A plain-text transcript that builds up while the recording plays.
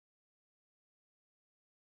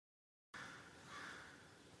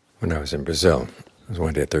When I was in Brazil, I was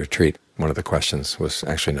one day at the retreat. One of the questions was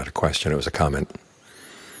actually not a question, it was a comment.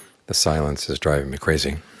 The silence is driving me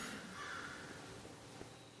crazy.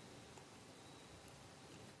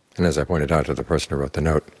 And as I pointed out to the person who wrote the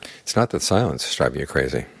note, it's not that silence is driving you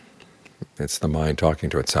crazy. It's the mind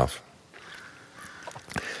talking to itself.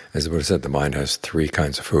 As the Buddha said, the mind has three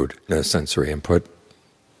kinds of food. There's sensory input,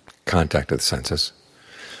 contact of the senses.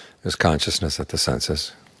 There's consciousness of the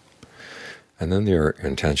senses. And then there are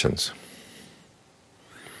intentions.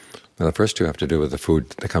 Now the first two have to do with the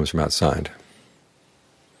food that comes from outside.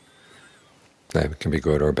 That can be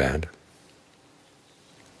good or bad.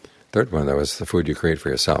 Third one, though, is the food you create for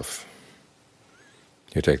yourself.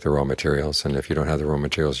 You take the raw materials, and if you don't have the raw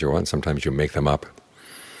materials you want, sometimes you make them up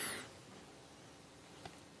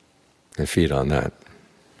and feed on that.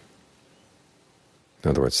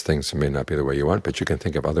 In other words, things may not be the way you want, but you can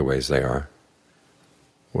think of other ways they are,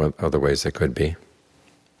 other ways they could be,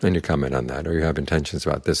 and you comment on that, or you have intentions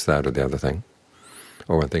about this, that, or the other thing.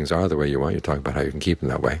 Or when things are the way you want, you talk about how you can keep them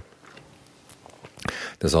that way.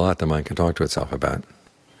 There's a lot the mind can talk to itself about.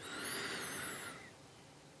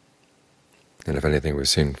 And if anything we've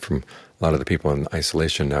seen from a lot of the people in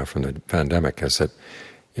isolation now from the pandemic is that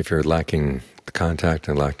if you're lacking the contact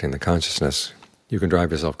and lacking the consciousness, you can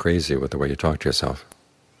drive yourself crazy with the way you talk to yourself,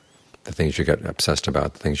 the things you get obsessed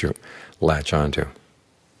about, the things you latch onto.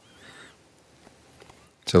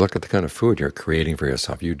 So look at the kind of food you're creating for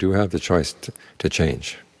yourself. You do have the choice to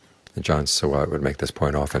change. And John Sawat would make this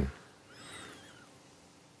point often.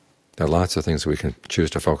 There are lots of things we can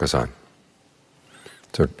choose to focus on.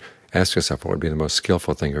 So ask yourself, what would be the most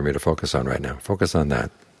skillful thing for me to focus on right now? Focus on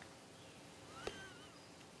that.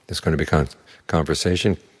 There's going to be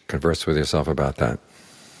conversation. Converse with yourself about that.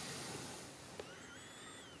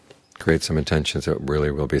 Create some intentions that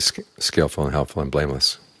really will be skillful and helpful and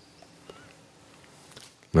blameless.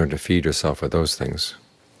 Learn to feed yourself with those things.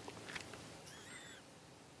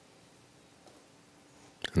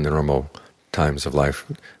 In the normal times of life,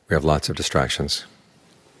 we have lots of distractions.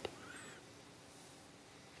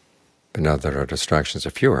 But now that our distractions are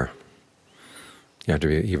fewer, you have to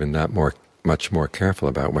be even much more careful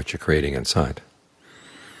about what you're creating inside.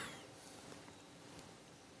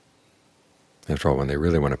 After all, when they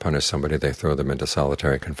really want to punish somebody, they throw them into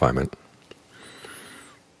solitary confinement.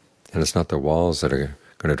 And it's not the walls that are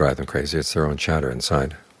going to drive them crazy, it's their own chatter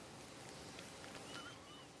inside.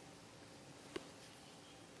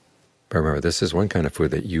 But remember, this is one kind of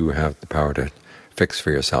food that you have the power to fix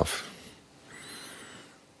for yourself.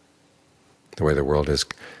 The way the world is,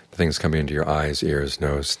 the things coming into your eyes, ears,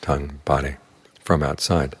 nose, tongue, body from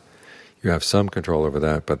outside. You have some control over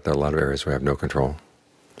that, but there are a lot of areas where you have no control.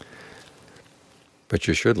 But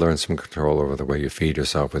you should learn some control over the way you feed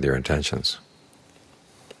yourself with your intentions.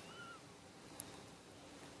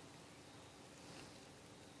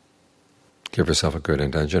 Give yourself a good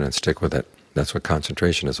intention and stick with it. That's what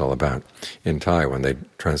concentration is all about. In Thai, when they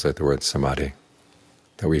translate the word samadhi,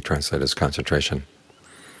 that we translate as concentration,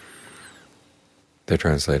 they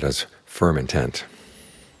translate as firm intent.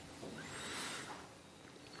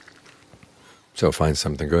 So find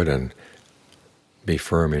something good and be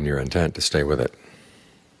firm in your intent to stay with it.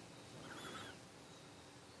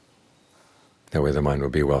 That way the mind will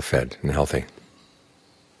be well fed and healthy,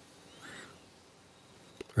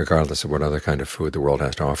 regardless of what other kind of food the world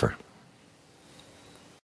has to offer.